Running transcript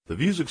The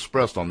views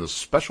expressed on this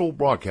special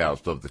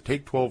broadcast of the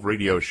Take 12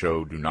 radio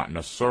show do not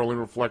necessarily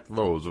reflect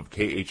those of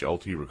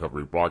KHLT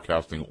Recovery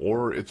Broadcasting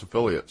or its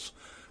affiliates.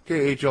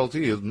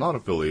 KHLT is not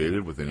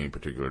affiliated with any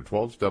particular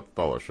 12-step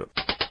fellowship.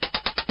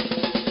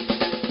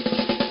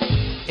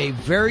 A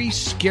very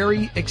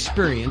scary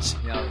experience.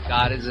 You know,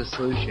 God is a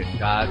solution.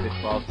 God, the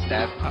 12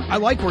 step. I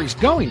like where he's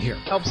going here.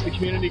 Helps the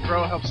community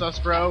grow, helps us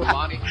grow.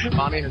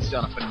 Monty has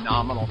done a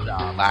phenomenal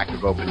job. Lack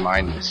of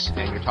open-mindedness.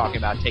 And you're talking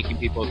about taking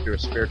people through a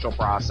spiritual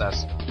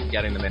process,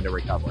 getting them into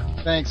recovery.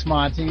 Thanks,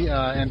 Monty,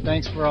 and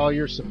thanks for all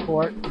your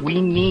support.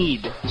 We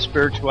need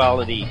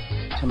spirituality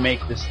to make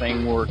this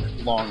thing work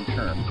long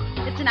term.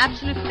 It's an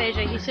absolute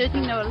pleasure. He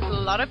certainly knows a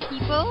lot of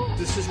people.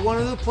 This is one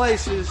of the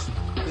places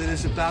that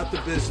is about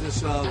the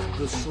business of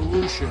the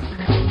solution.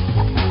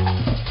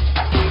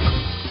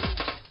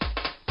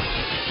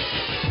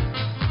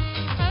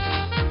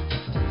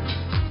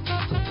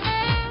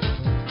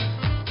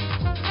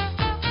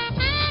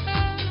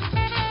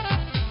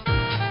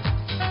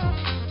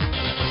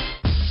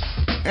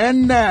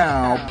 And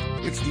now,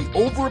 it's the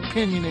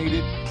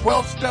over-opinionated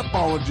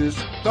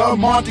 12-stepologist, the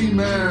Monty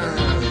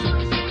Man.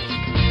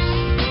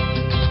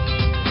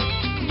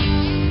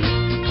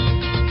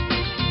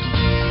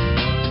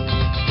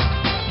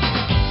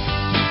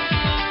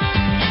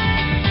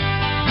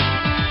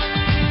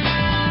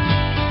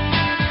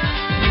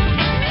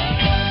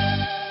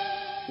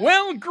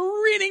 Well,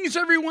 greetings,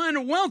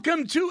 everyone.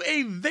 Welcome to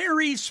a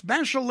very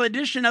special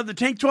edition of the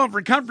Take 12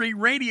 Recovery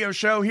Radio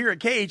Show here at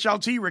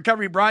KHLT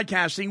Recovery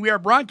Broadcasting. We are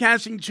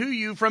broadcasting to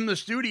you from the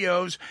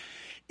studios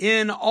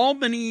in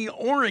Albany,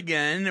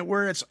 Oregon,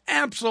 where it's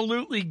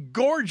absolutely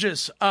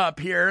gorgeous up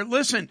here.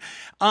 Listen,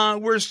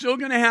 we're still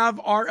going to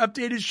have our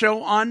updated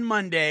show on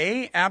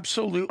Monday.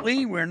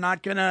 Absolutely. We're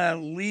not going to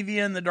leave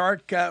you in the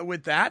dark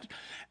with that.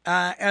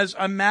 As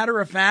a matter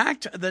of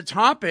fact, the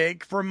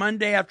topic for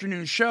Monday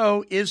afternoon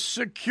show is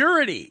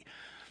security.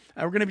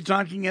 We're going to be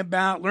talking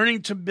about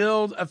learning to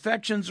build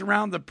affections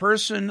around the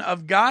person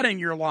of God in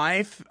your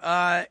life,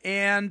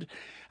 and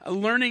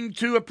learning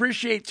to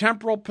appreciate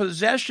temporal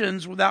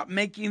possessions without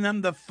making them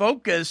the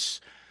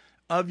focus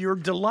of your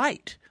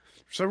delight.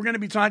 So we're going to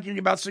be talking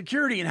about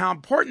security and how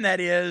important that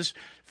is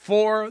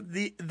for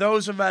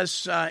those of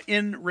us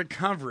in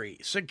recovery.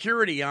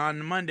 Security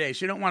on Monday,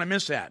 so you don't want to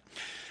miss that.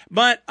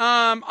 But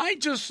I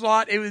just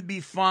thought it would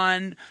be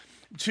fun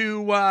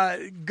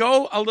to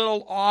go a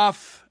little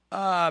off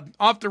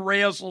the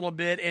rails a little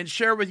bit and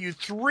share with you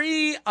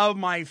 3 of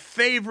my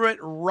favorite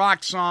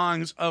rock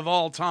songs of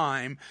all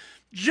time,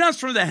 just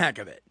for the heck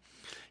of it,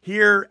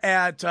 here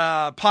at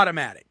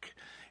Podomatic.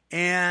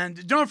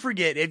 And don't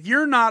forget, if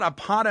you're not a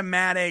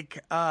Podomatic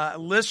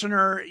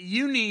listener,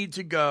 you need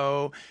to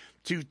go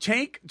to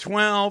Take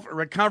 12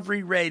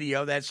 Recovery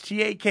Radio. That's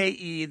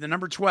TAKE, the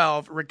number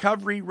 12,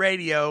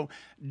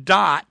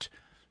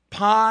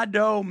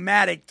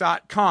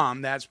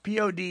 recoveryradio.podomatic.com. That's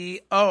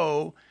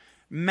PODO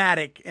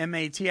Matic,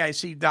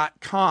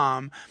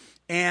 MATIC.com.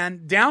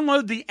 And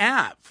download the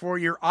app for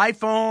your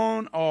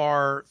iPhone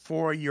or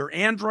for your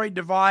Android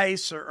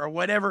device or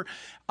whatever,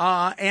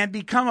 and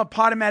become a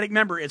Podomatic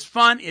member. It's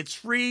fun. It's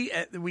free.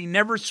 We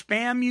never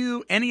spam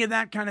you, any of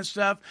that kind of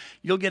stuff.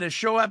 You'll get a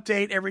show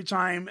update every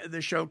time the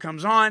show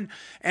comes on.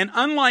 And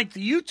unlike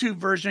the YouTube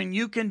version,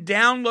 you can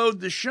download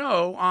the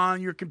show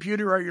on your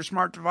computer or your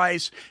smart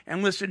device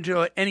and listen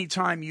to it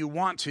anytime you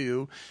want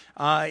to,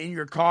 in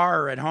your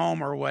car or at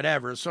home or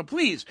whatever. So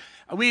please,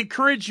 we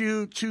encourage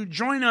you to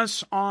join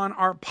us on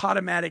our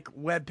Podomatic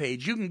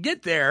webpage. You can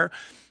get there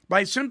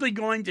by simply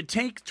going to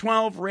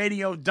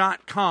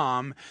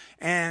take12radio.com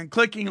and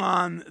clicking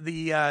on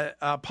the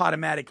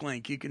Podomatic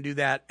link. You can do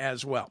that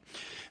as well.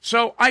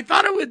 So I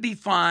thought it would be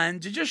fun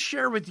to just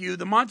share with you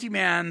the Monty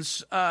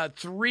Man's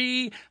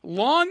 3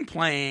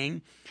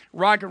 long-playing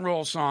rock and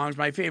roll songs,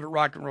 my favorite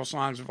rock and roll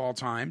songs of all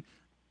time.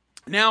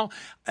 Now,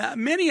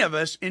 many of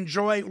us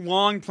enjoy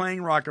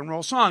long-playing rock and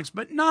roll songs,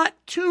 but not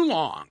too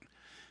long.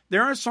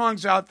 There are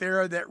songs out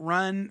there that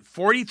run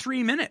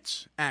 43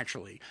 minutes,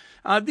 actually.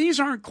 These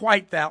aren't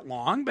quite that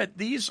long, but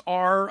these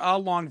are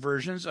long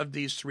versions of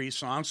these 3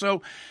 songs.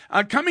 So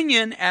coming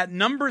in at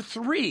number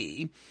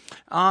 3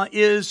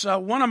 is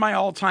one of my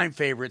all-time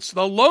favorites.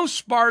 The Low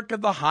Spark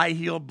of the High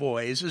Heel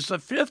Boys is the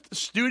 5th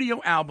studio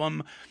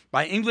album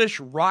by English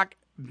rock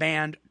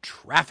band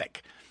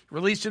Traffic.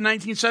 Released in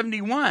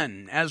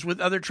 1971, as with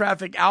other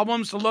Traffic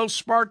albums, The Low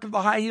Spark of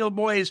the High Heel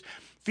Boys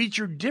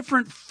featured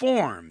different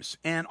forms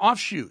and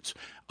offshoots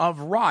of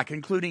rock,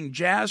 including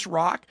jazz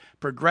rock,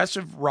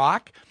 progressive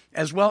rock,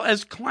 as well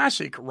as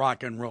classic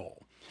rock and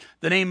roll.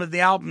 The name of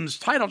the album's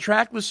title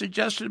track was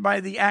suggested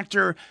by the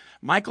actor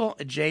Michael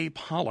J.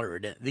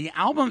 Pollard. The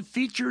album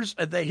features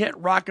the hit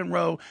rock and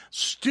roll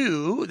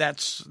Stew,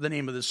 that's the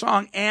name of the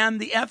song,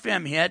 and the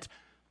FM hit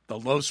The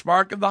Low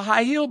Spark of the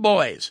High Heel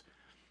Boys.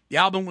 The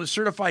album was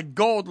certified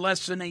gold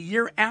less than a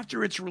year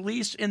after its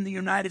release in the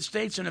United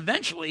States and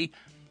eventually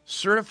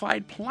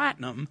certified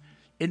platinum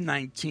in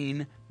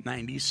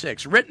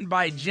 1996. Written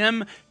by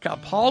Jim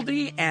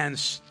Capaldi and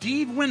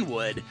Steve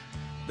Winwood,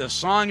 The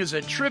song is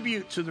a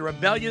tribute to the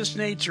rebellious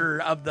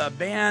nature of the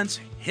band's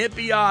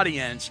hippie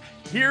audience.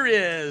 Here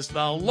is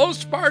the Low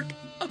Spark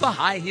of the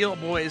High Heel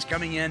Boys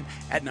coming in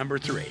at number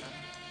 3.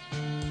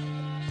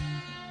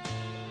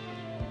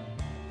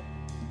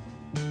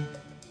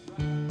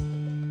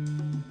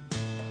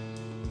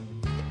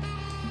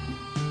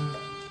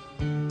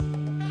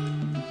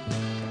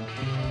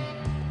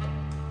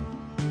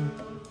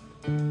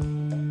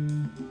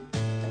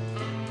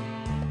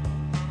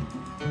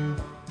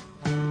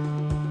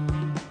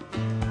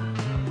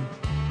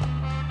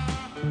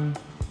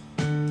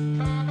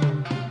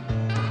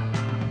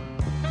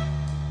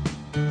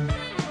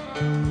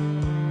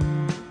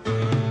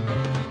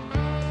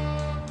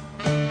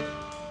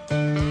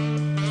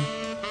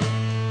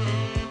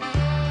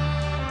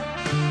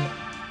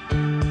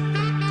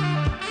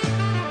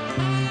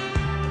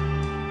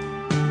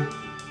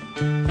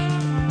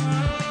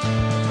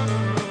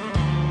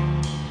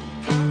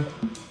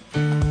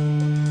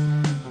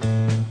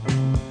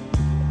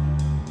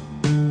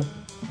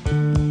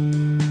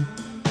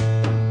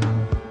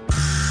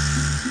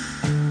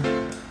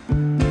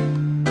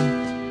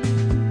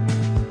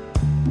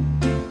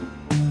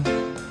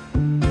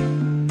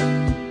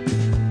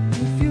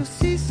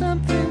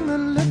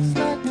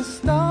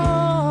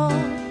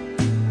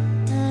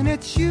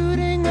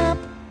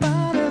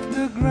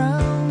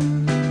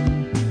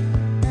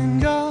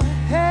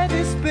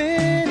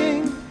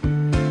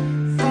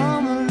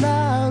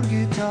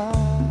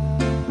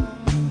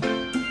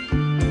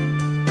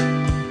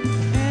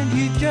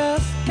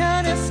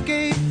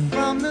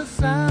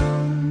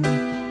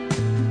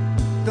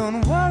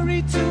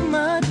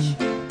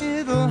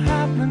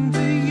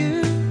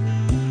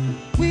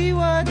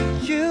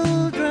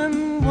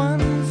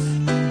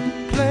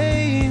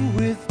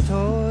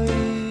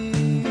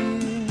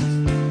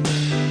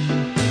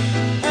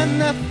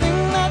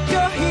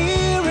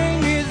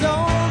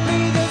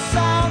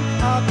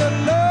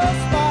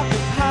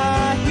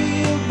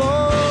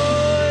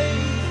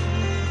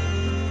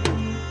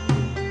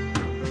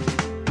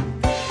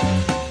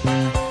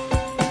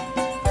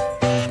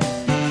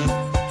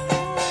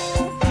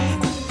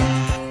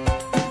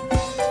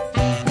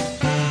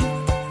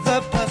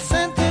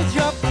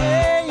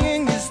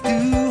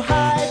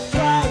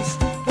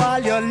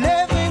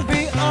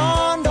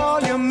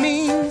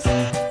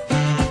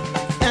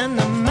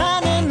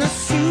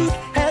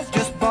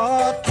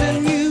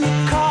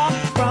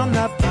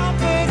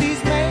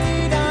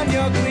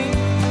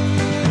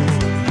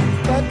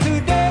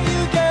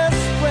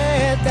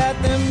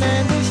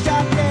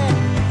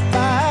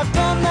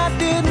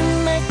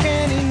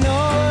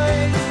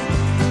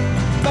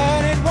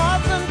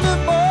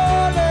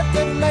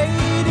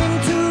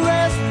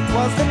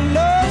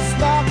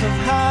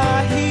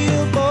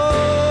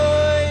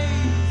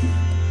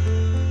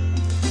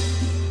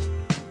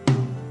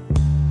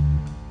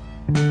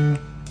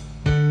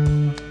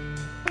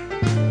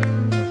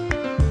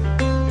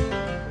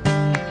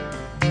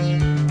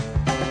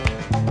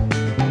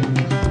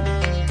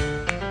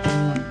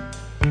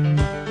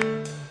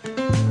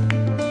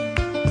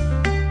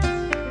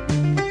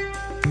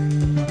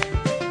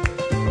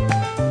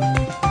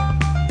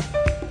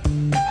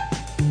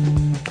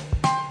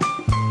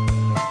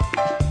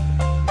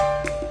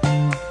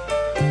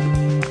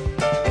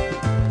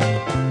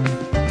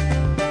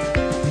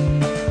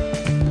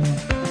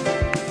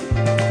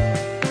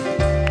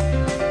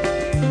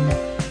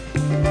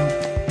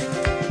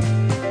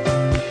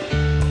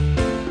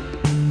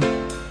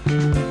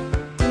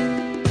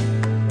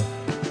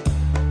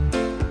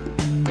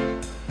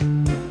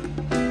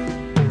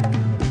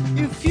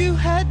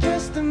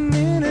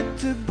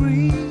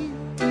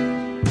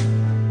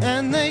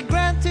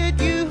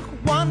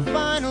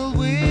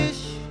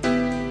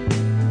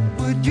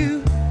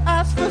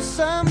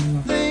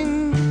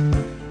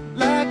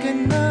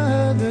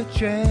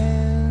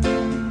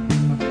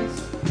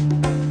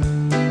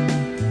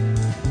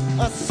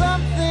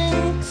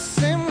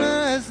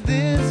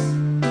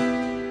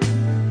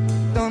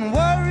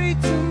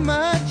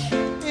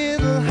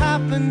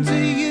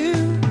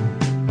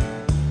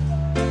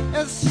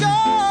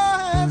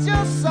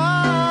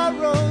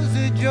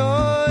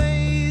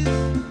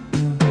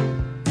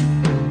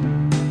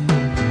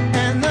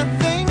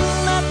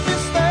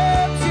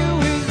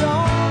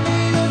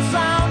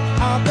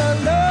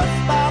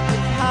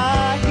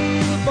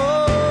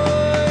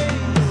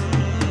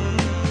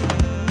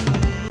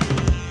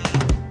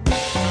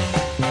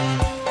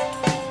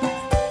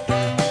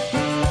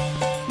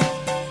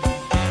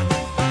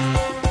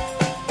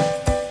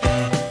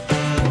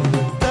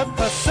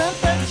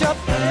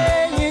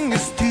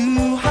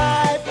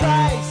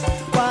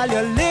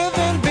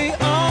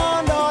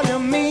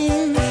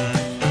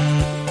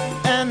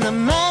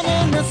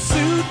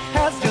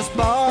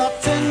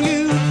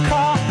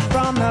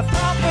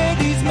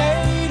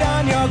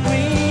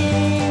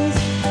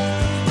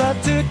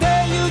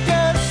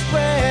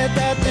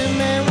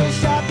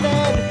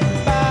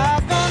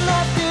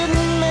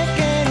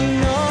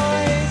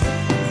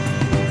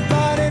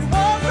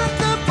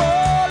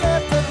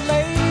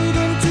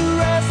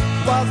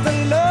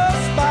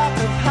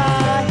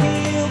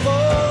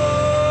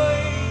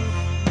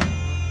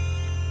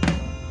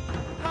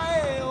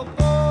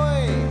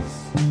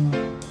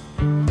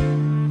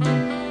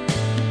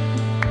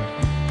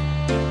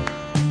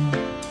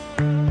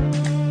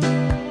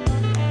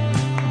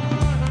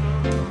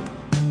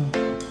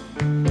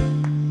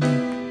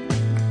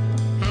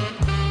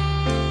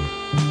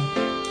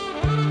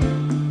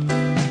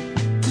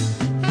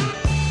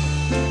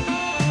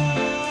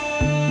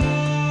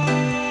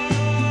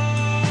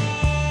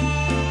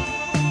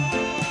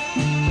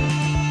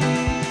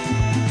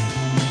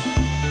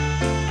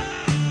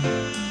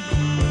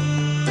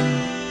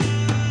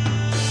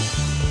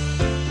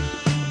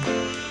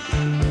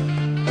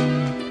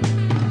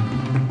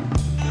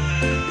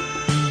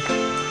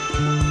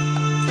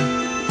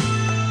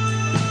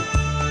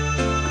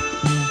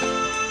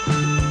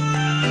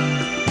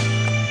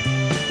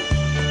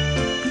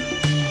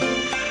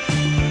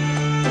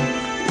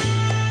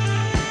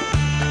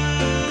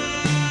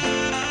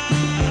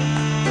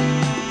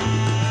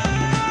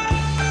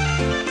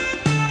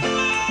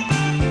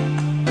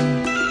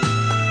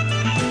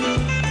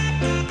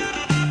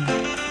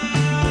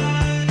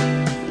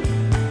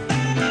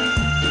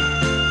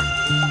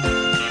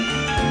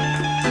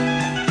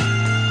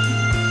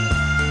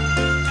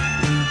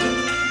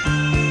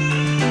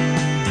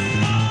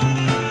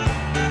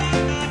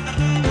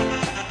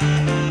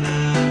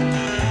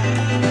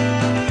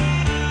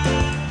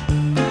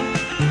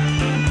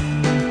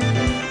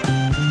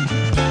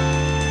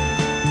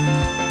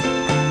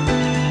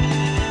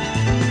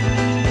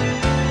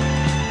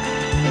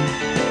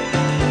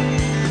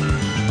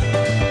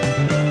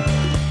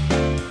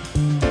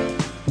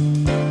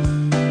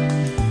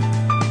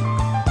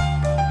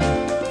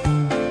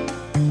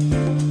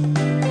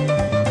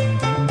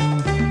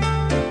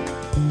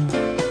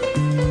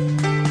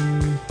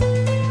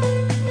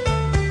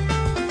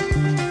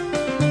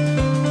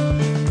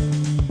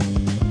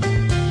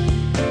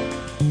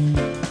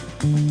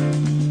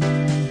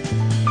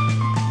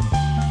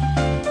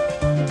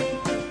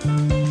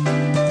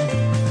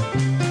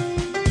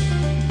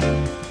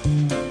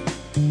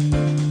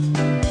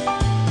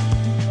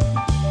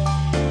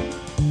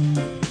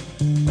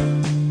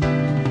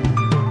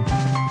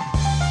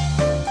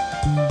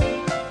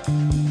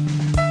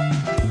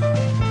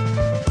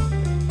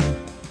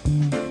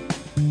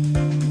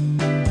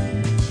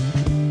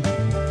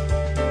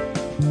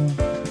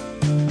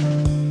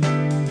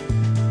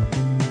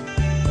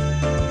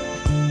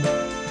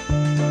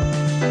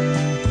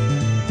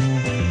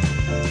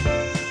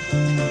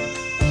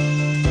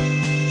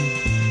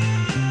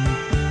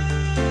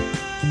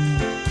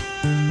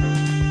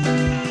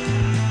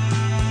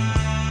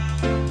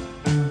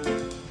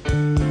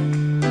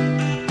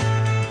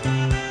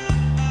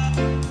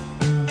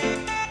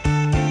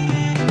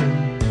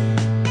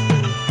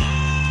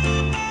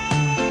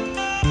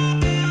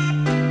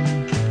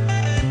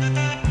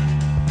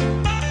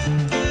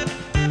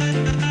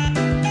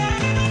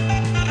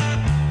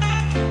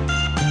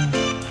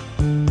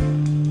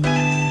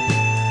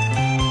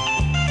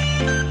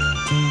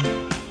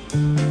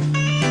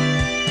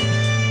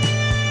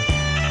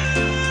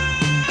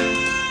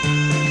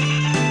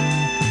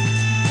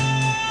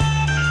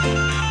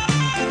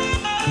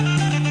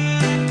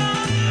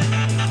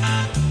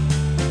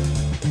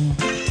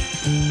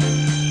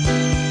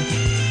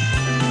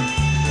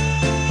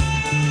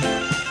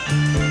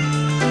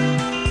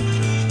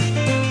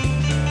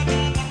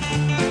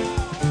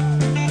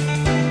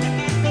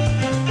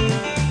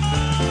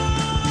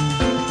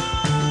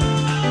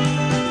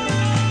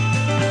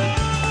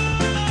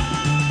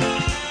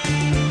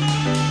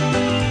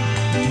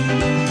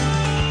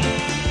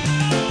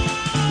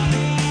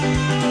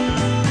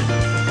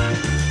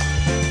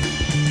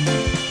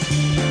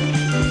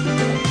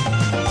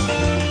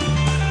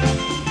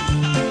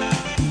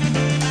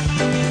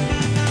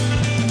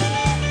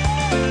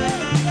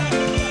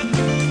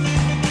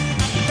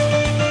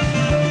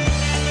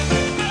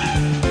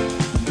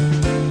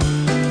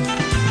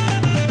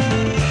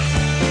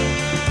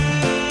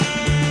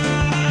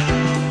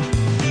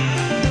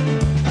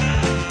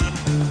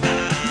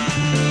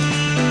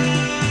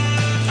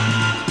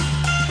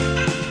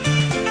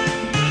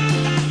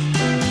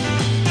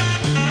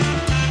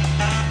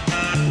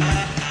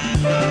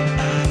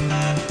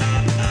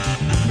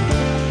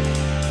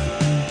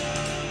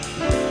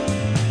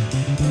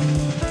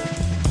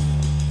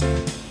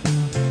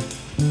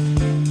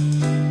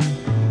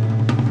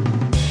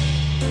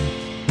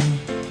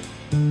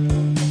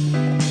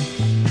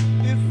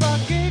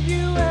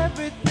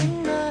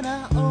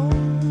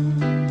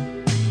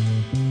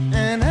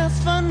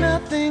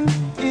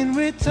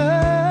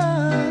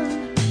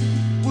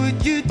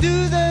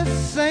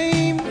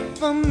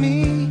 for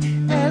me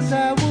as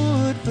I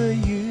would for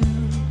you.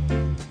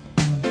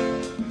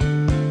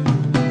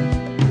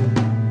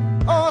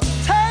 Oh,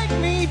 take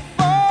me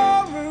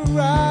for a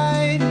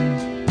ride,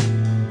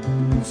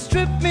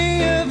 strip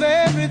me of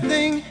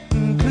everything,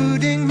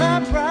 including my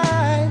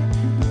pride.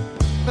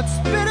 But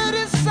spirit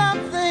is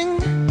something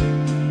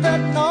that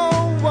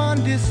no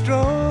one destroys.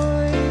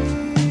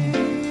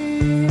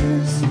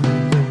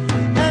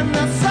 And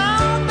the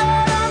sound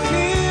that I'm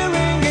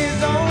hearing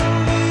is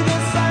only the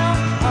sound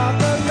of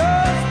the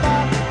love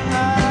spot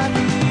I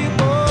hear,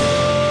 boys.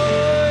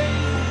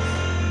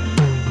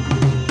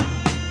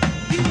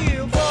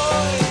 Hear,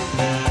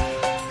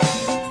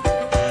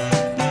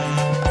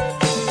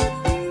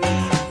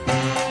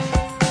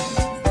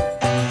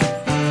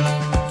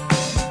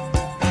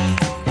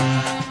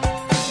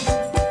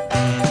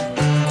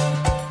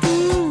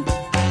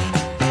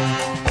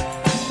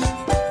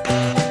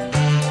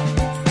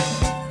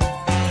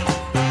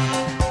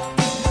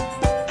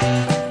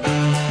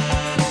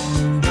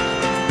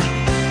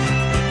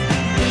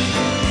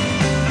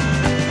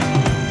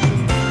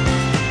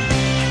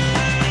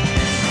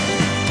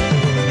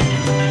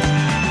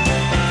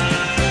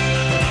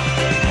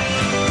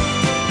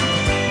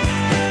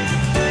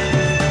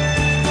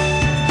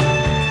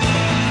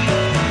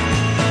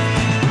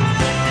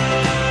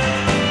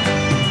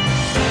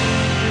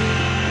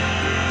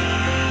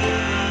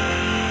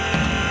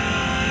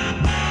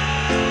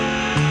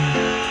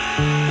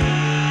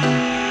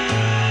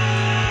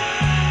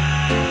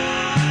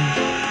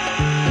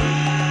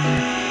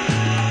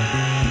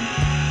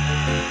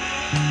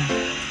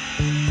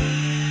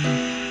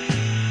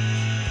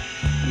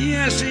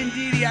 Yes,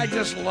 indeed. I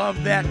just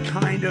love that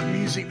kind of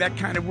music, that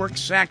kind of work,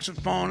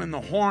 saxophone and the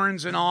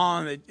horns and all,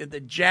 and the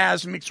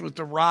jazz mixed with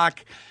the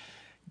rock.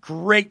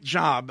 Great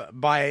job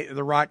by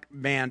the rock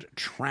band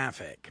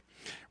Traffic.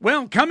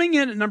 Well, coming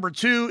in at number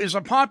 2 is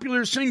a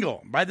popular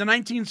single by the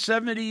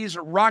 1970s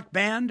rock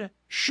band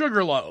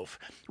Sugarloaf.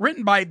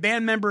 Written by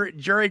band member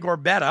Jerry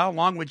Gorbetta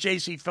along with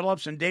J.C.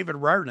 Phillips and David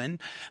Rardon,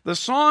 the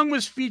song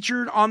was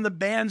featured on the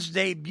band's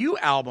debut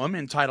album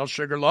entitled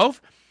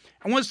Sugarloaf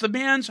and was the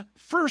band's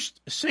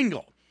first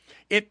single.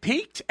 It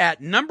peaked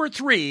at number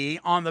 3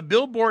 on the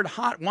Billboard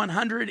Hot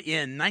 100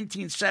 in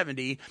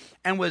 1970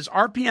 and was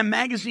RPM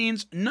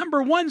Magazine's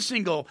number 1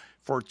 single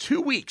for 2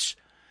 weeks.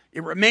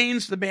 It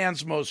remains the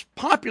band's most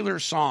popular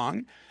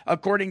song,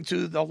 according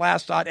to the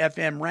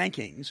Last.fm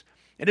rankings.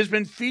 It has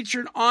been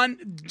featured on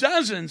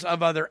dozens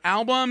of other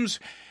albums.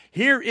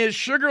 Here is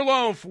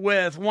Sugarloaf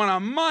with one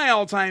of my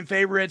all-time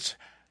favorites,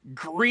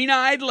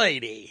 Green-Eyed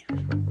Lady.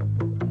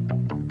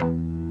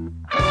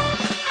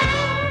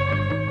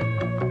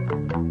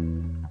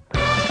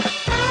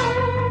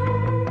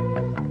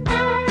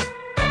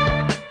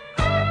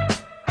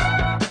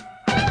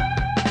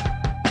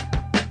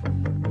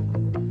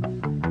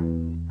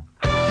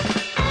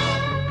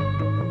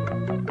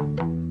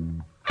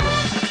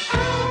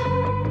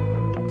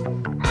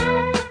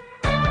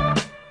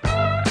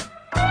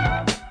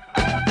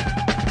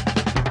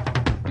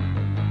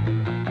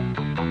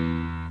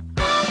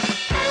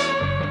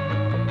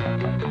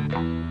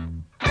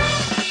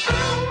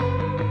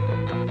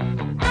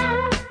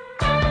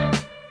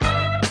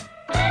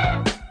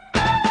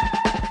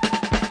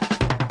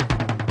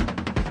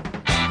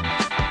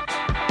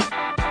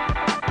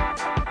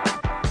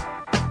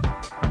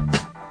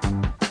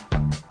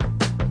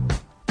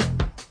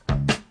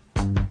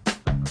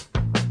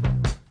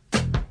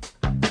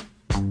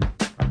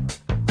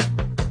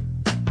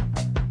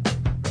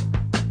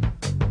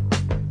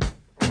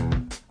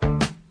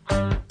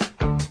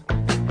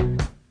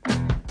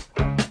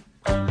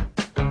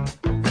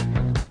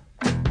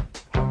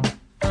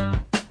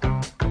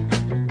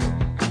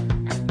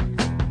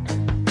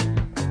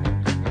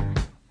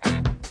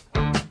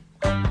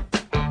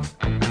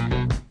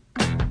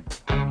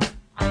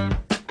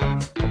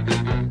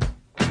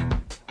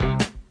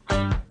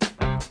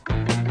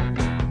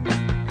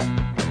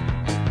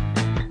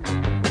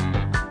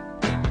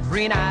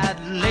 Green-eyed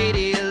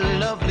lady,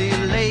 lovely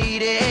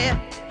lady,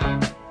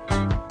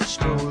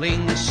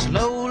 strolling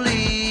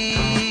slowly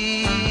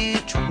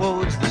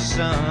towards the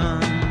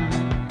sun.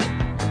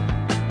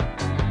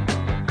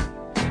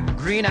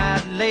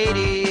 Green-eyed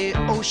lady,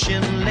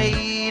 ocean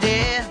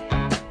lady,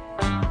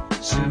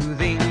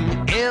 soothing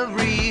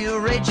every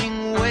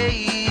raging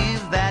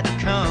wave that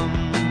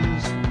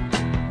comes.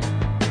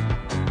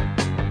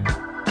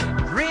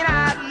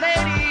 Green-eyed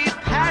lady,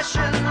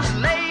 passion's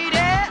lady,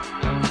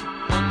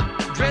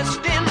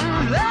 dressed in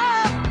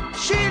love,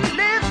 she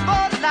lives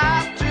for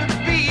life to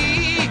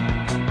be.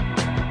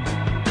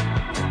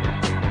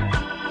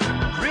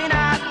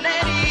 Green-eyed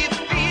lady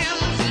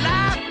feels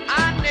life I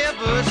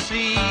never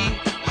see.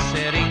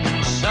 Setting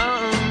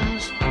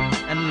suns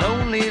and low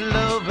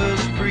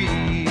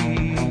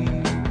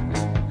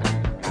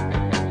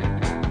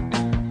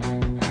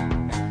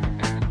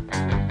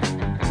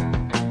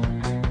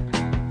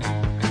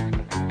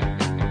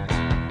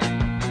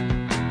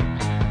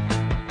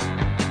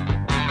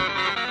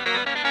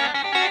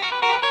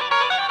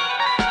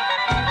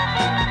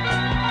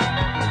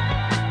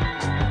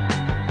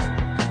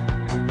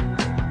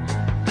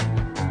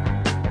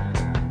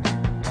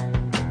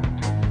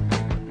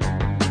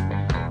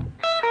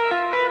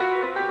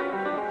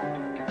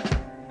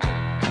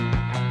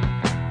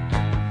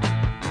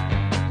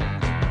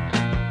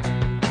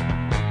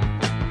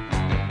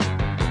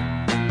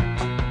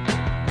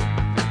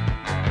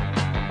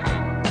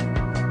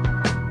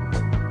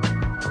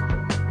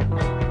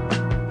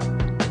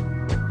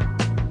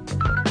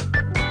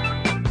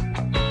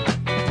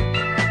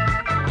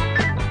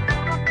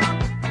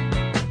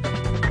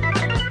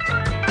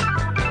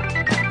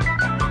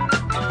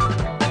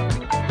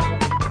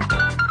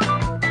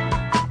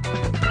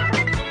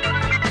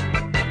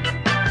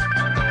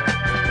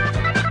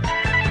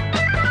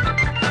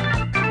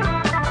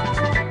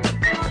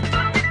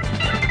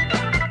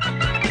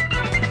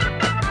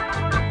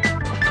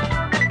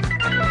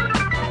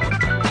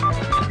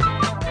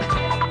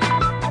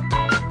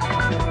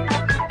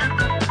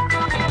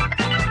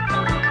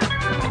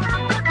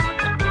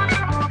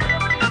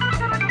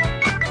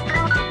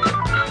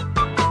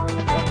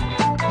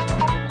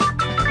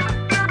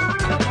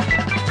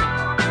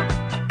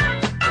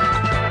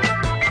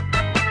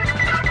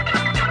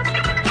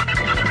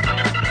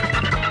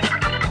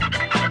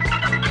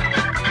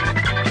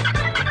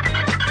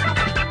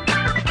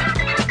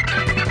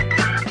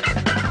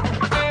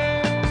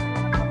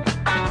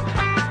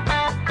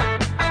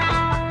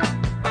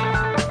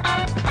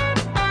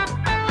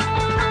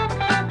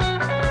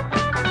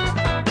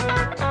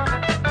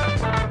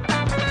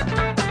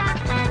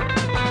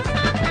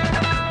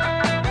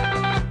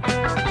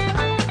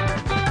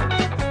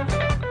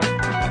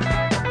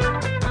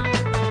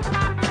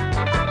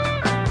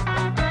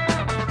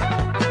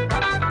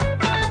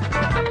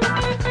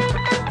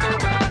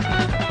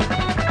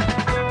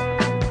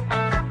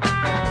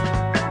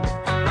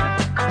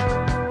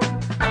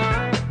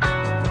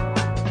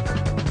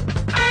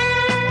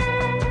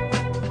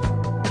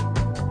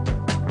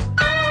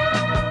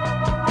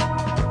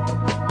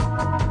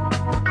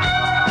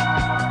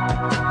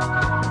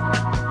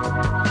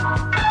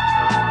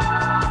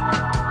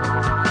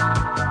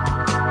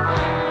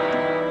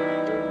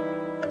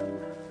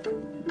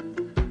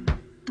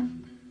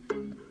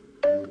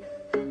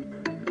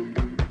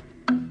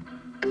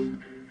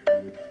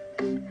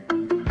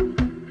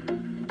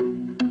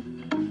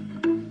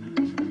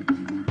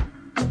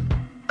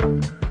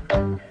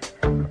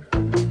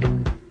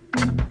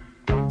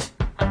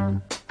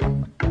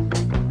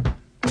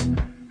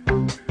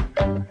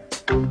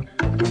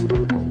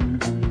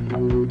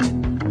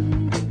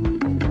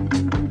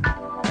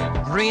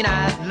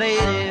green-eyed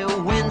lady,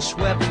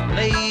 windswept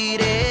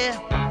lady,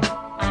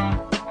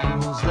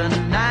 rules the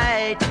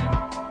night,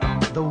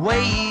 the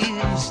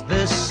waves,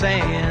 the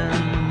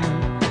sand.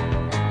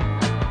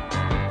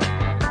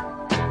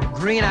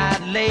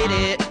 Green-eyed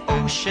lady,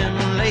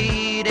 ocean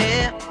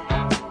lady,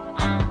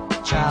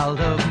 child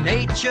of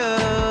nature,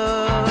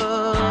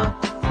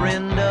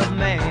 friend of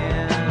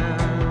man.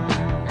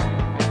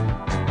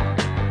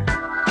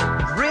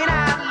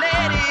 Green-eyed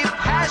lady,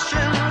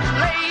 passion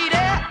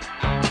lady,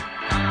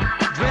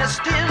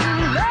 dressed in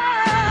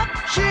love,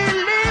 she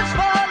lives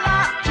for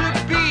life to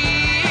be.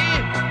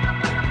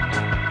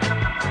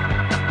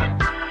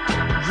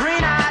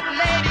 Green-eyed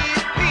lady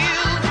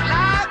feels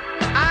like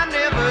I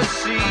never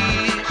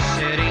see,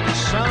 setting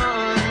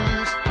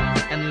suns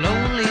and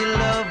lonely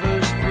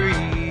lovers free.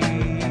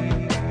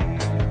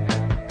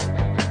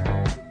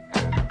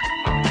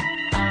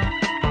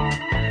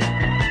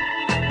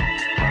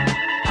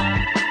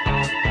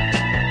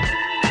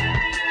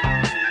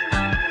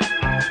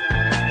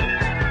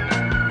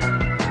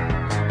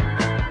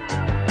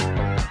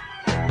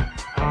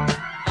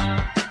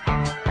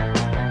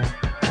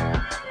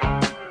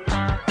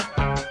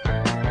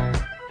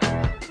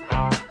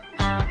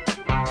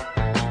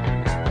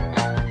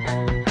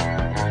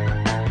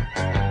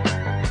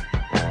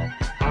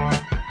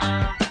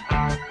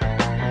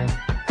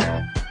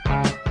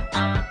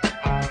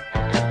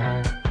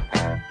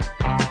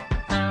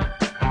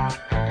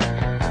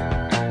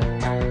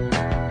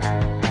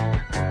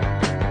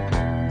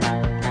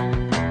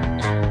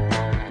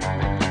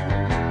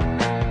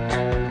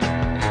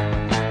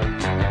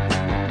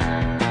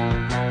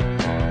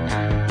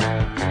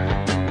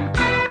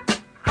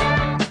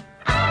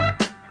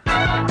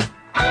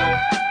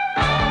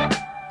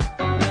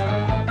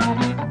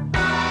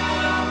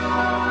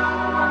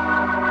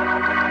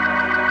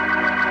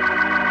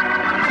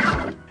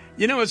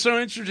 You know what's so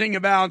interesting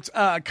about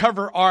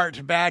cover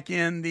art back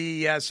in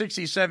the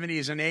 60s,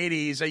 70s, and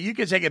 80s? You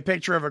could take a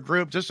picture of a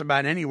group just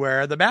about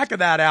anywhere. The back of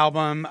that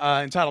album,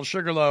 entitled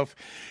Sugarloaf,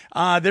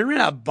 they're in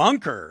a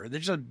bunker.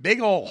 There's a big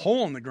old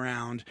hole in the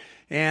ground,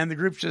 and the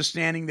group's just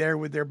standing there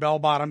with their bell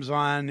bottoms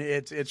on.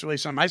 It's really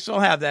something. I still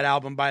have that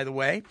album, by the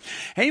way.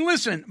 Hey,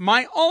 listen,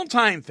 my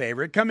all-time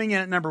favorite, coming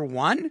in at number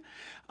 1,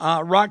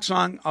 rock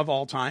song of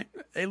all time,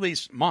 at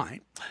least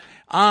mine,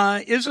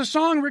 is a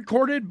song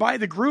recorded by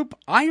the group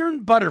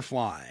Iron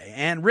Butterfly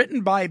and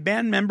written by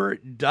band member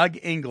Doug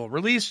Ingle,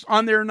 released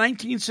on their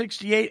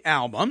 1968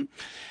 album.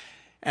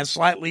 At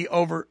slightly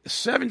over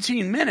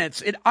 17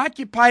 minutes, it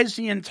occupies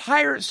the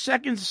entire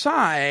second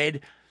side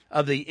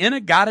of the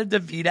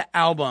In-A-Gadda-Da-Vida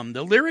album.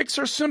 The lyrics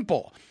are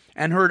simple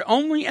and heard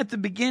only at the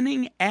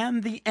beginning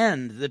and the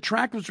end. The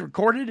track was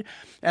recorded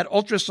at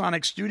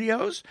Ultrasonic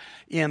Studios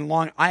in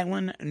Long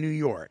Island, New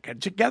York.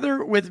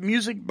 Together with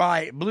music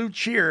by Blue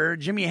Cheer,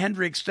 Jimi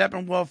Hendrix,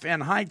 Steppenwolf,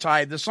 and High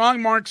Tide, the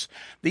song marks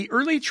the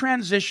early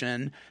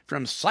transition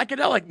from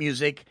psychedelic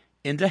music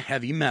into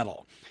heavy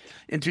metal.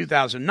 In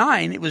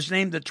 2009, it was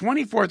named the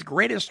 24th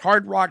greatest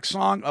hard rock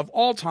song of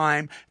all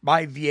time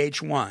by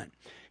VH1.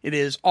 It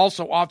is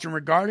also often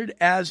regarded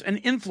as an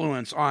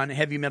influence on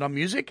heavy metal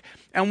music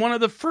and one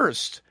of the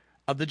first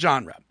of the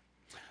genre.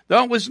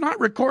 Though it was not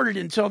recorded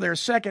until their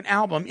second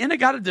album,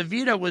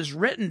 In-A-Gadda-Da-Vida was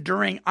written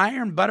during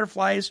Iron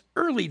Butterfly's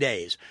early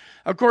days.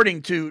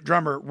 According to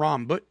drummer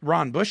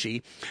Ron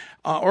Bushy,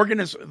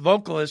 organist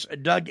vocalist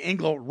Doug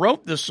Ingle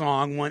wrote the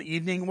song one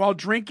evening while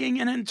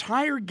drinking an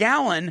entire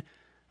gallon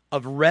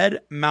of Red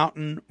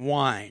Mountain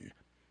wine.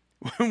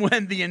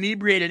 When the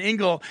inebriated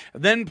Ingle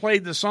then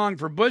played the song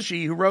for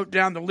Bushy, who wrote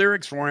down the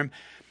lyrics for him,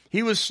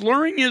 he was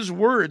slurring his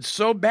words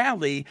so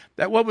badly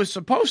that what was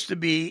supposed to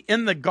be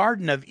in the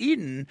Garden of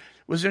Eden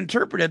was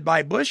interpreted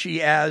by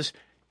Bushy as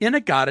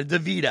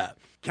In-A-Gadda-Da-Vida.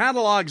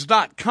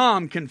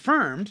 Catalogs.com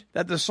confirmed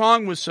that the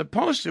song was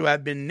supposed to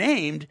have been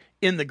named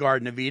In the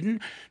Garden of Eden,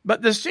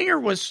 but the singer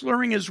was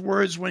slurring his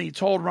words when he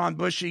told Ron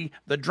Bushy,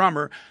 the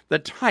drummer, the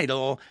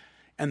title,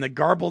 and the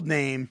garbled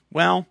name,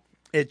 well,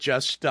 it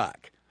just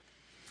stuck.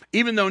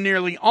 Even though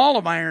nearly all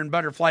of Iron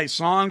Butterfly's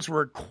songs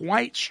were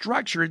quite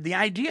structured, the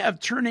idea of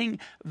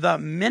turning the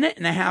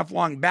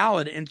minute-and-a-half-long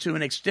ballad into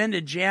an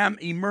extended jam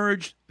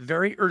emerged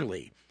very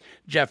early.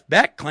 Jeff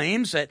Beck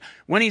claims that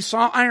when he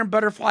saw Iron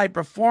Butterfly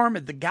perform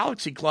at the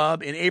Galaxy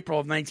Club in April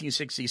of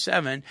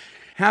 1967,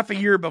 half a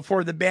year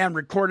before the band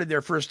recorded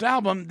their first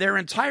album, their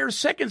entire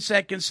second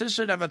set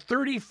consisted of a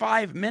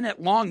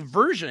 35-minute-long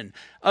version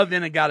of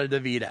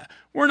In-A-Gadda-Da-Vida.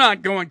 We're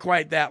not going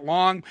quite that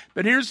long,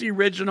 but here's the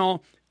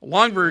original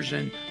long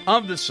version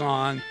of the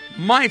song,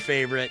 my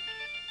favorite,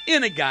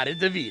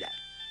 In-A-Gadda-Da-Vida.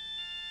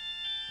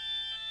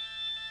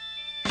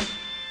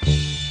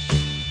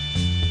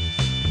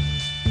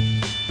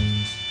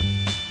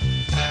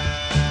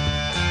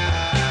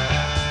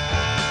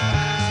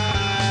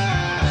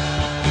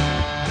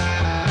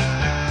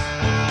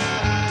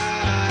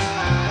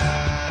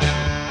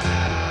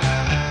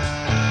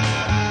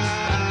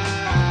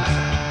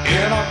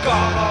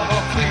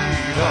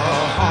 In-A-Gadda-Da-Vida,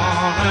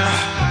 honey,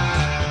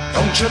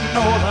 don't you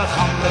know that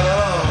I'm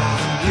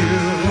loving you?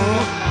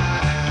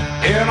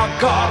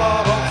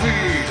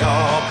 In-A-Gadda-Da-Vida,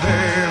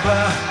 baby.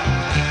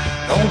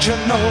 Don't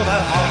you know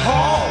that I'll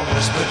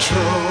always be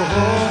true?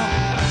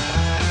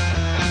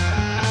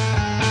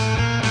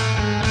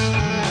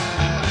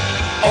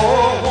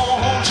 Oh,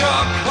 won't you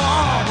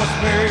come with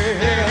me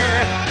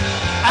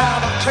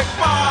and take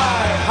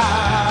my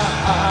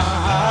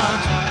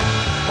hand?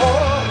 Oh,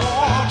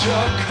 won't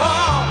you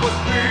come with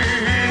me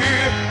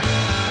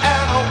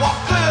and walk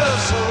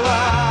this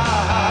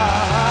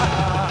line?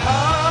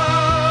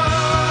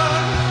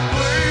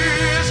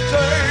 Please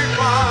take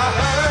my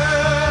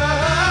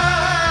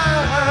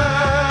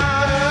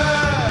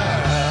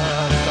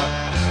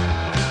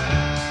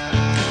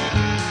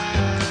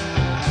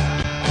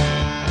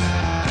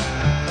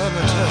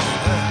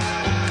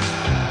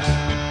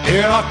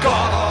in a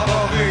Garden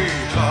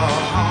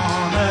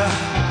honey,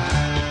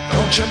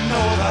 don't you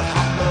know that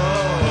I'm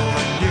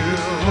loving you?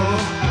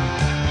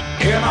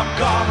 In a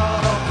Garden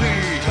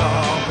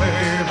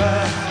baby,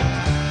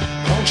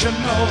 don't you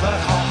know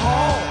that I'll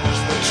always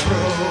be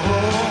true?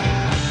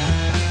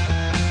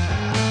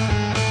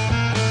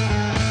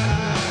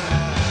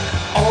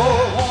 Oh,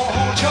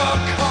 won't you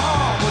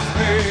come with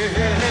me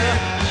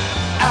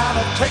and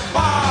take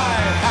my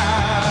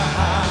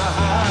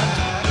hand?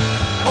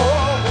 Oh,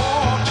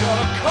 won't you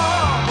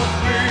come with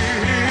me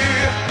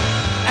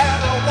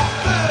and walk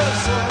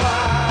this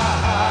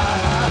line?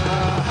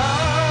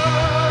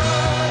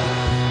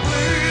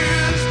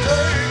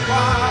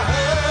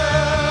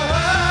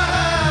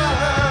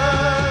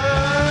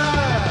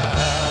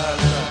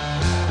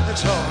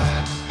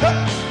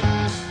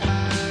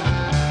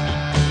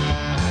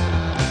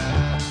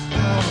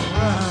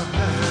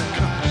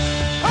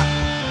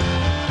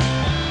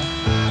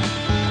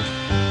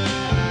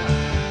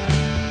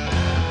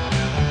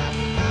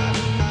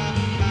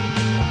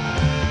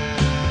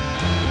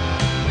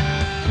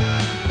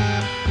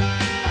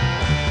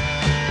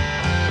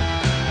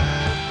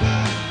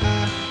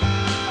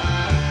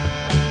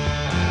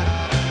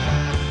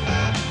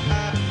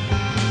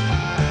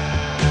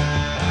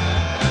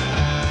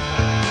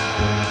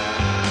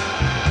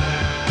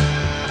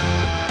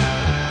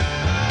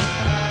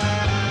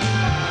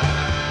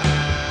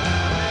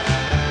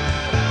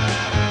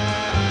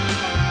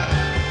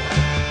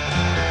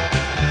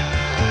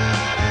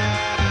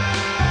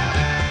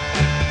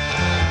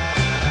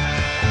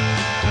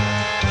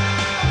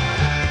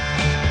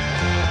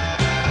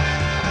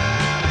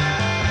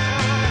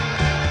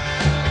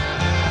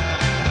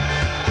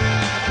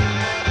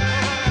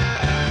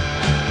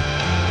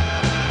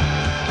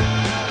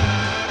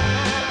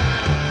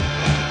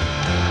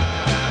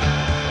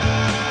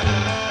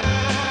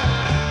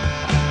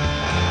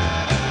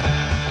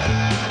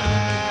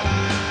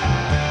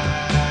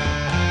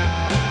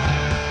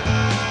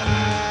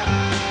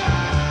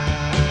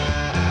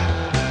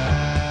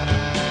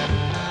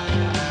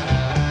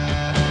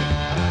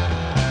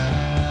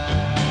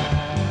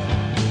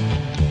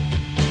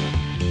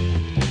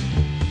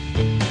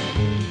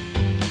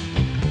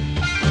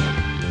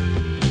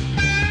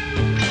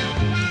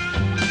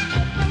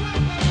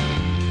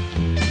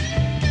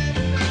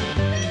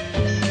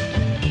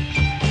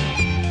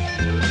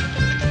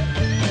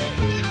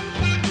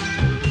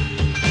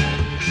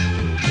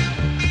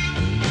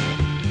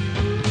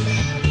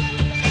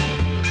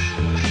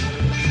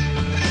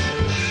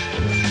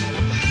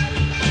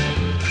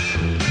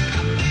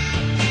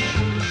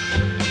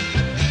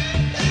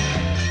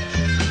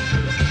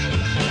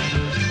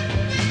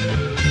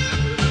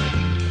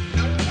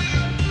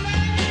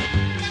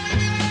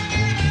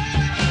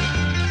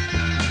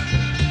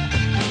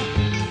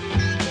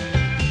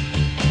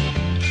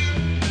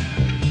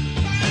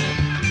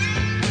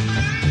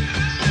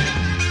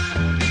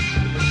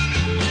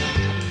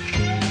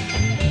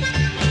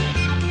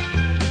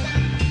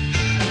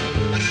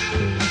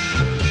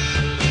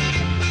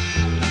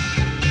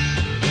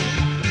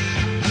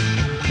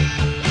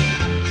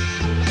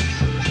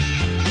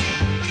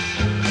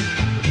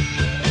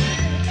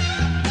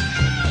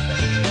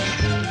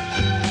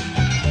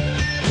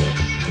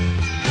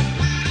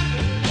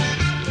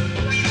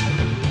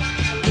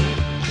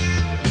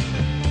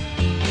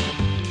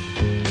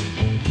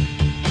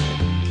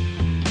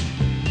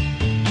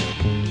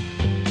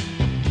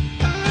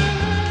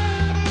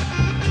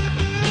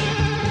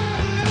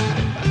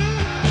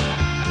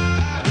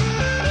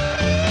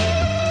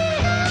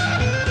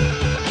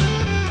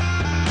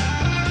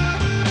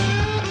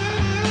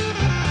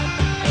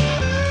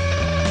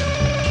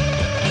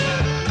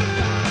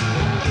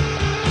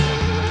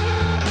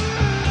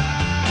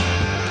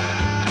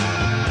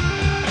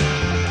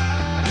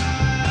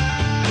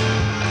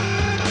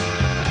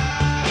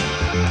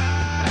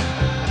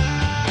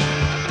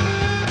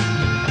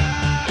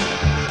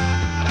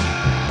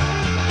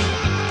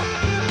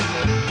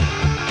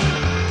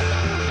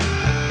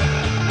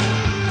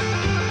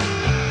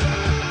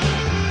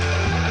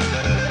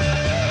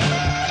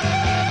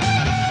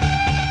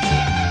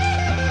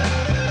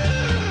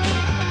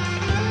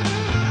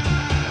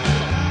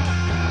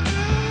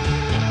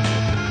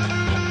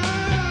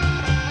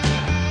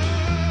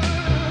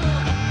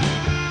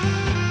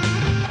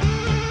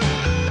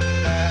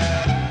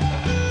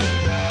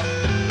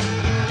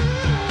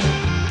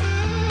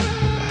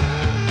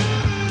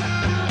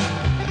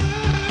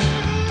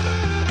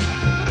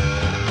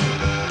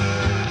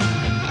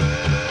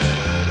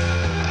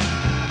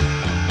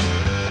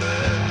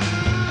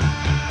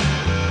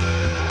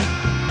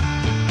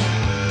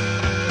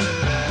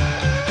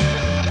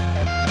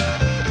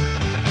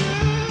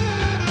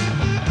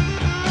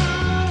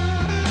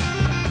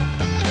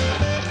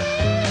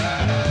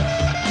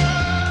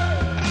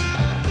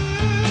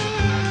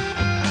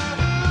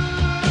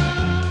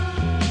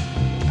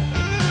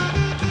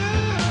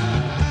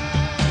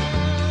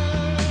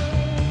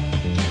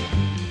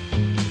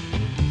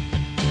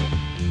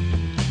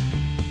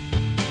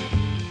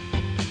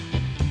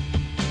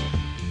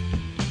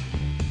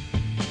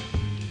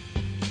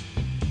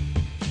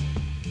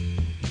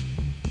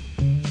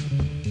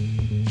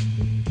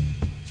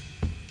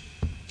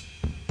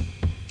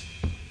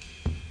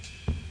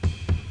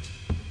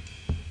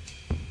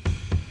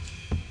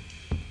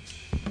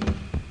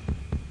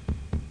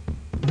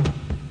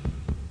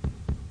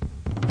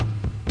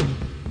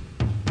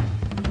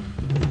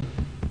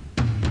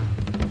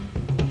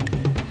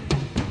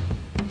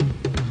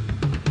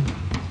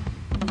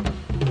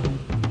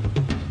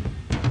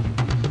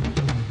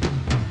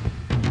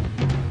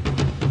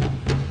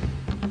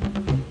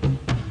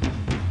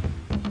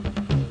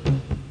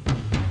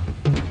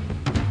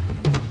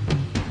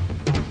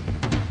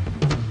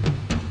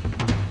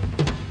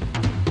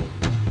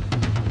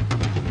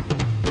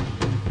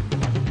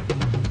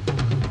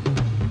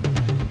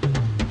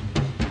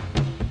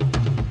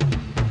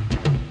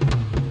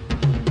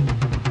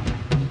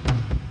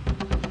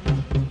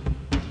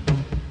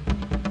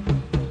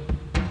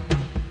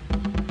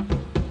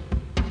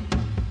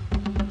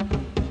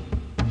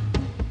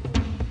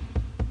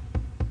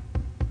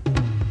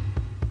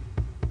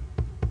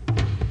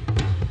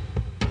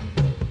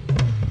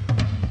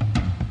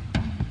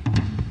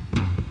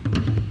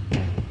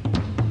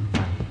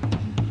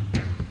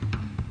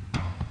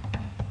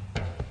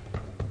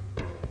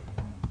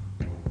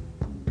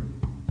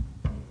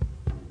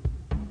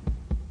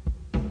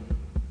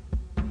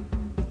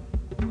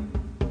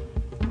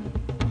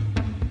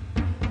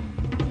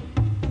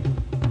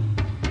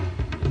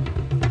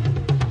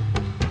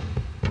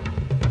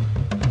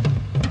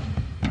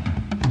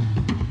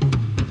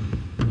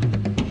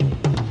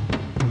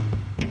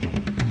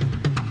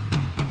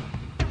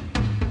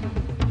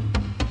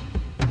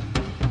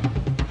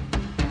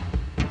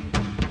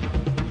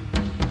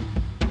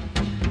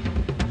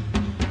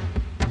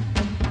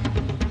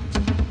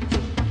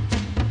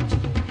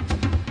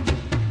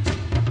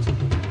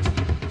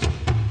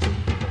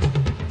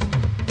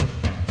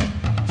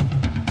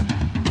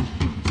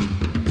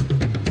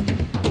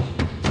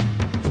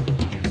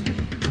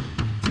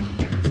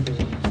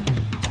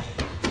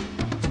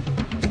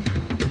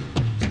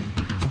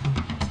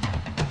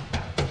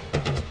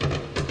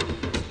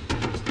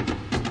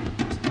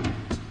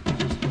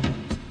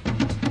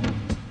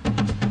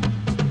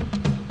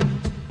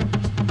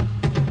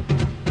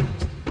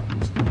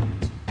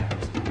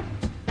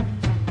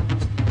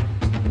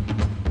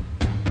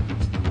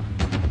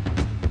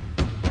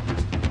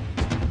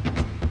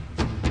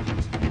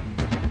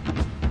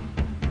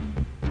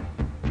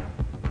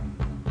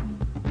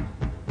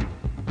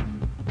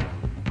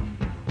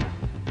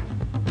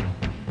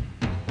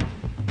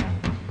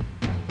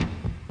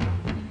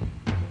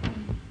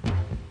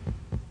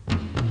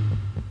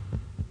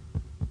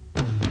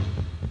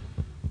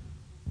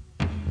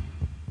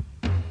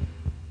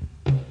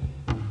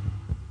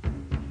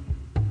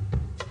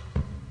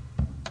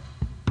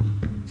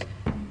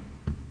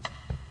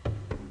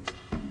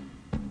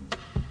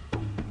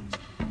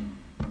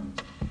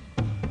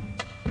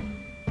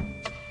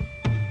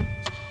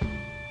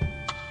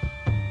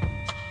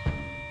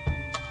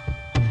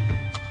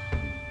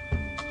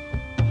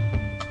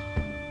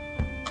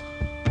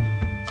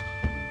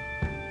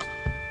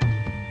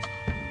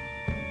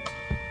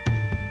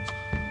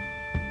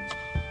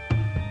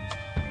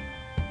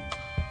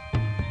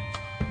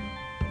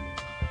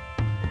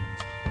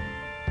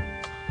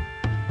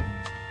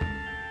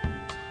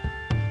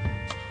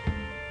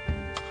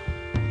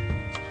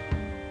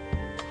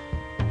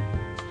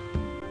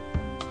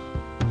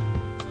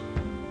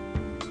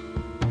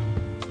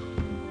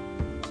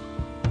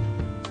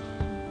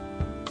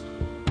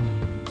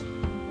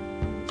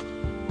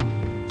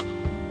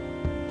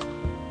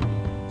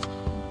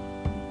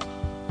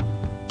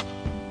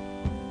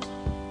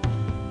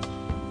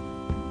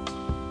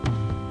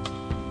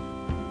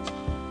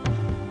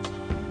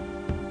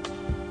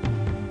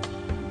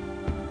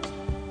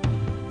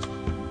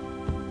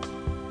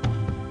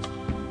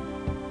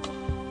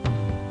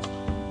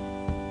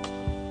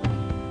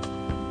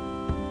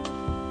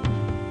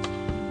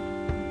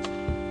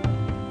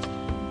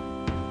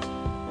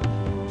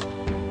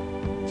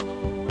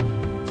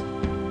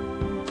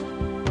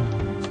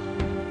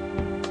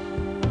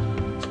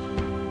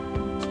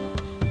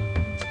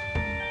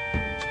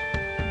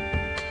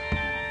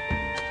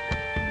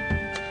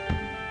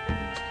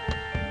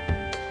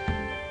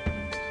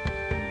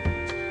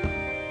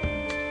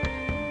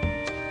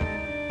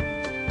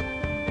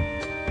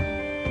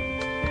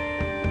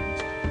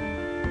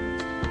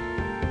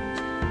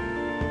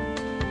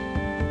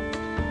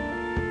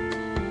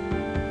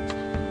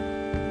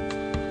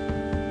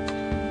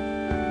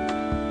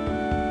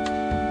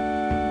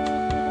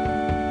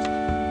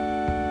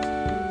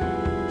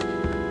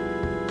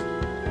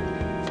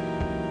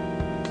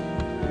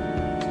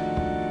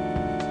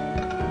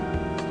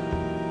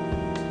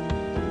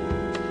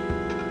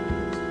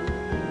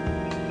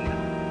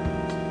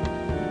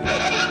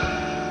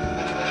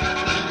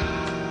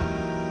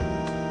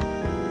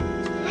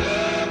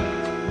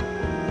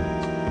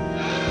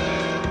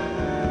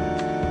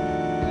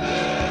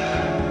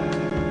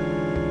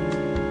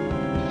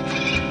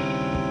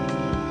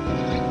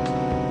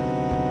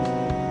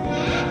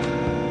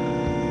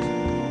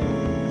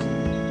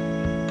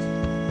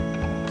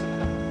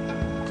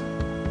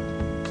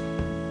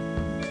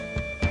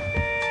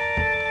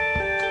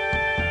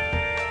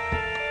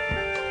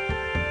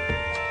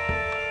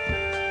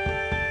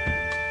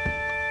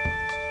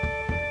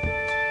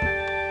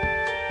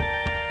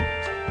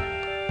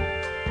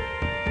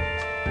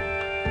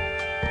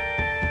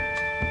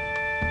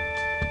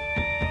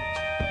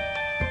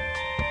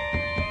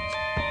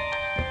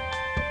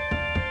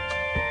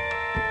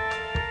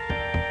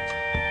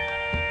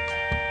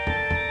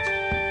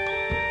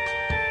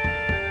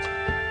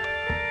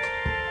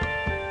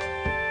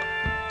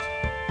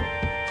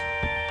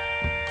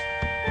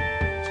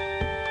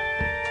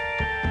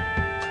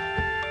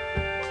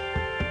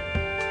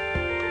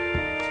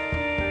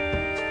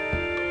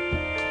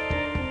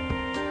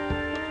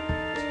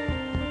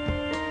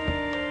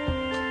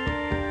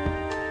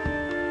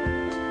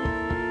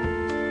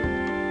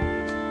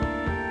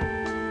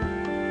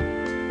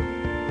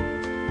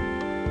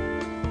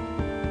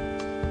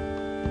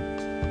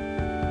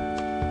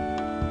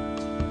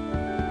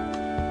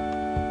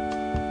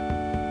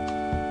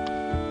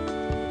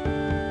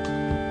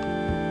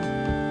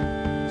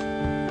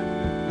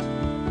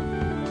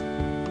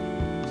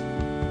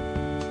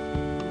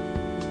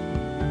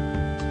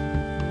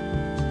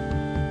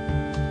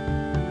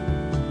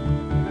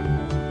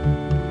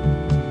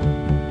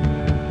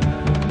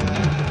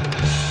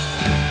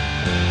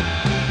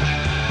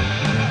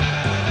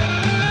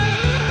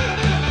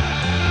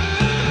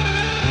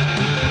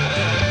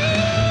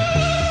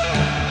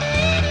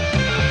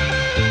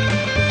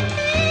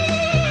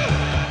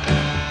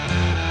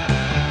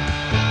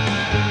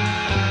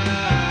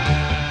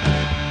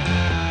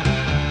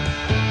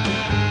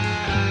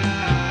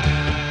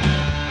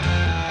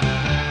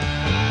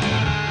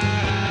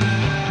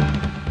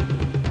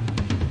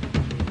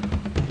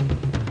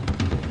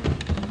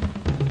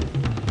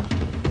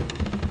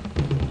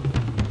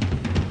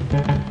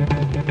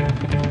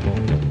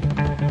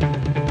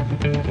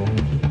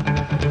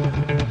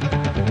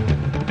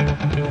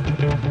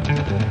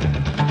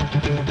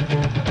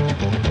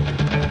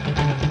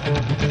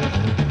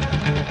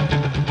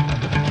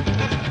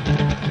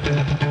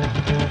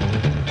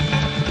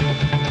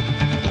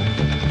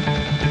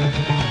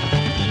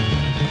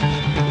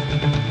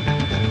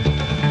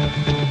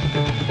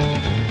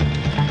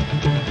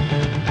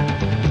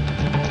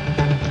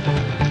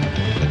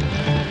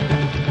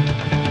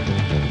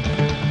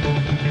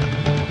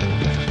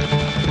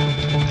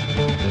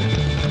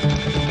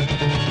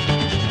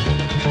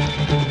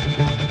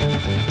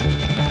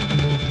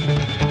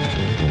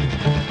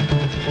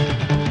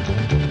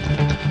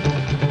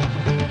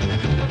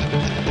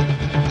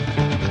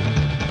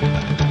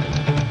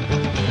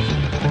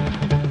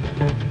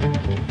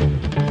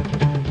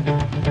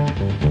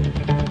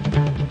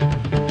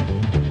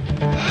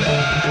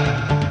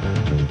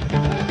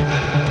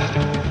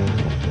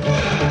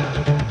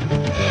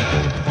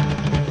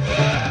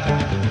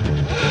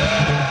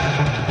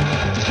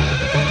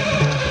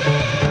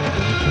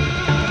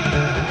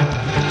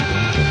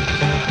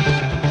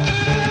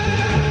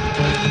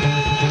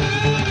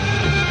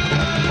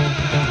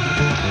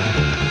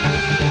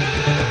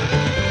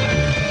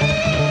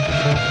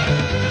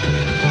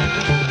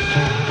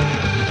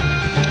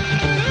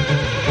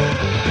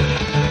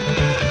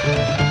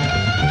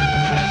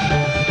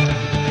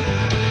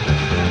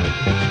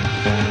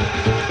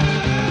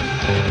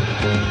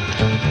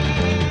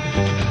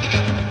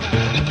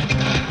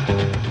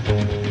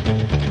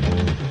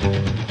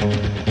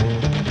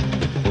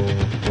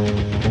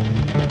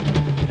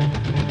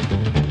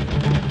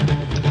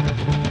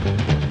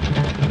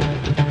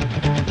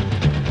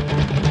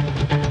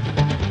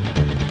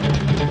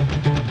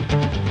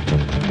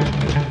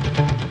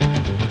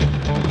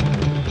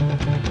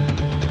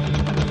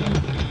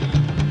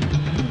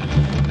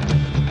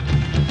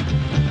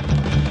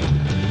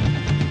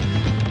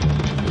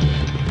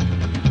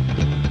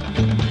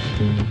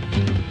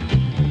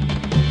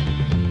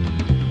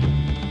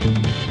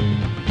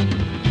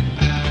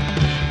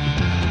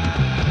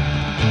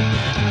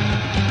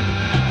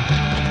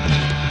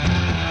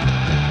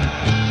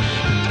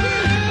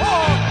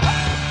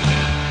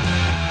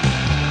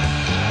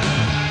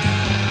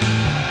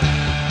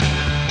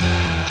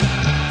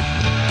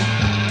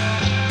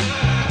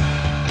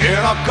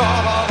 I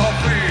got out of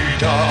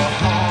vida,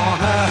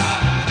 honey.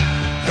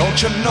 Don't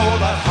you know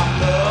that I'm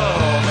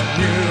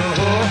loving you?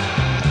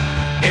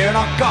 And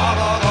I got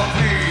out of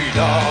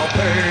vida,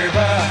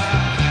 baby.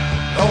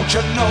 Don't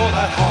you know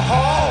that I've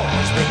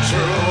always been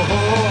true?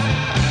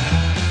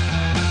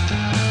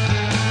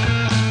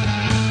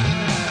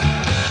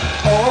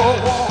 Oh,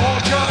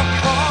 won't you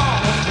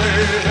come with me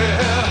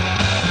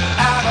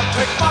and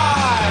take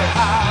my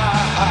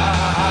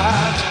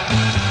hand?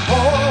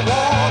 Oh,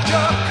 won't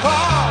you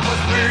come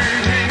with me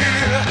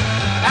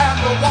and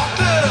we'll walk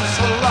this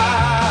line?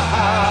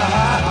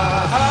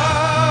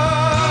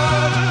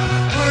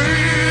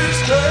 Please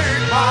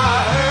take my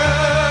hand.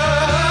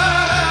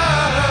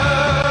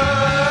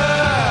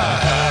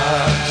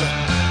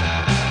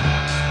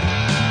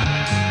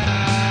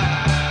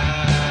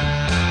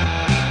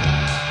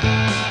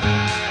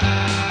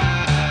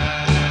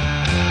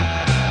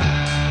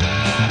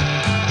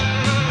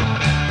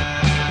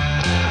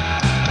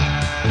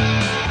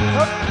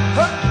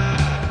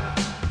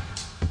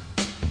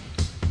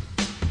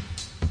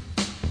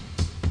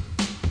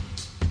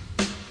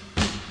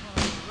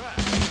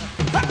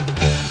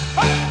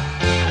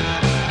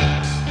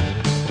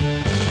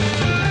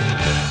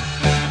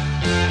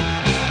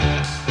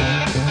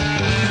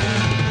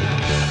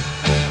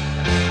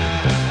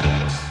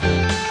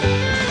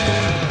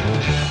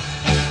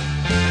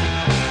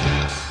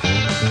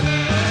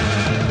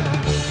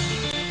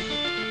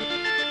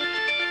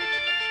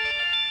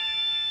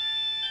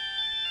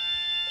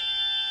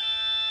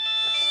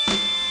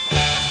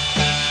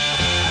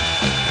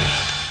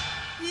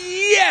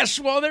 Yes,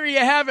 well, there you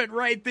have it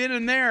right then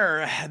and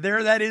there.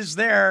 There that is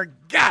there.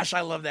 Gosh,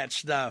 I love that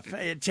stuff.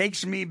 It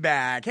takes me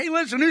back. Hey,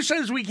 listen, who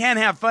says we can't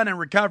have fun in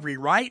recovery,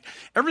 right?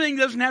 Everything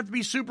doesn't have to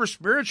be super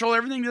spiritual.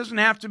 Everything doesn't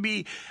have to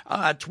be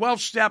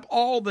 12-step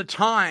all the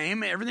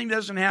time. Everything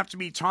doesn't have to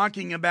be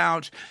talking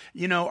about,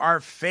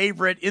 our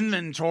favorite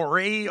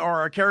inventory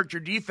or our character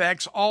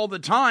defects all the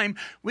time.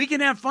 We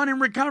can have fun in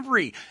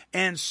recovery.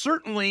 And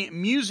certainly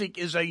music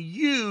is a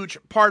huge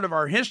part of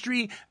our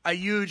history, a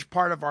huge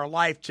part of our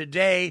life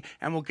today,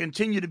 and will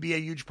continue to be a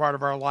huge part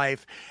of our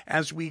life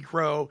as we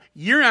grow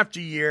year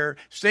after year,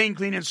 staying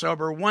clean and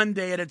sober one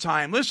day at a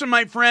time. Listen,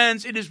 my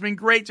friends, it has been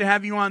great to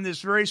have you on this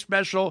very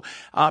special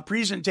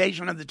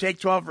presentation of the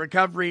Take 12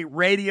 Recovery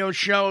Radio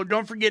Show.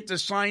 Don't forget to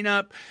sign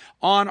up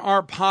on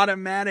our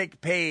Podomatic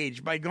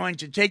page by going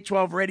to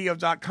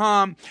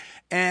take12radio.com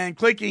and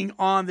clicking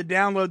on the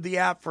download the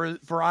app for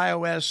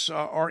iOS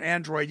or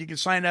Android. You can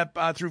sign up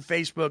through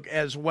Facebook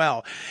as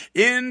well.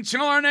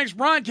 Until our next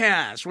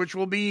broadcast, which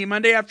will be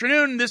Monday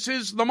afternoon, this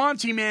is the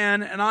Monty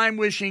Man, and I'm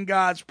wishing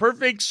God's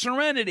perfect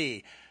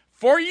serenity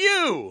for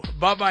you.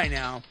 Bye-bye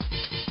now.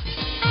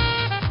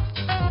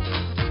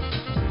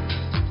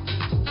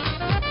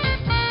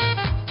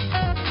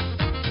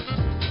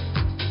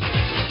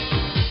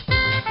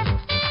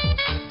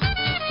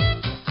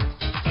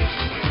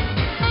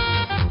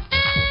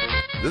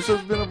 This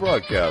has been a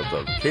broadcast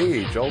of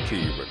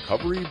KHLT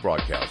Recovery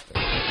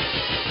Broadcasting.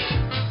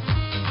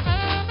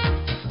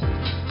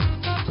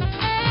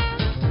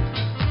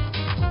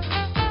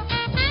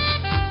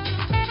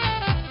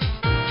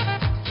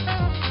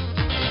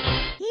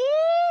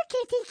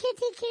 Kitty,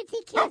 kitty,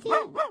 kitty, kitty.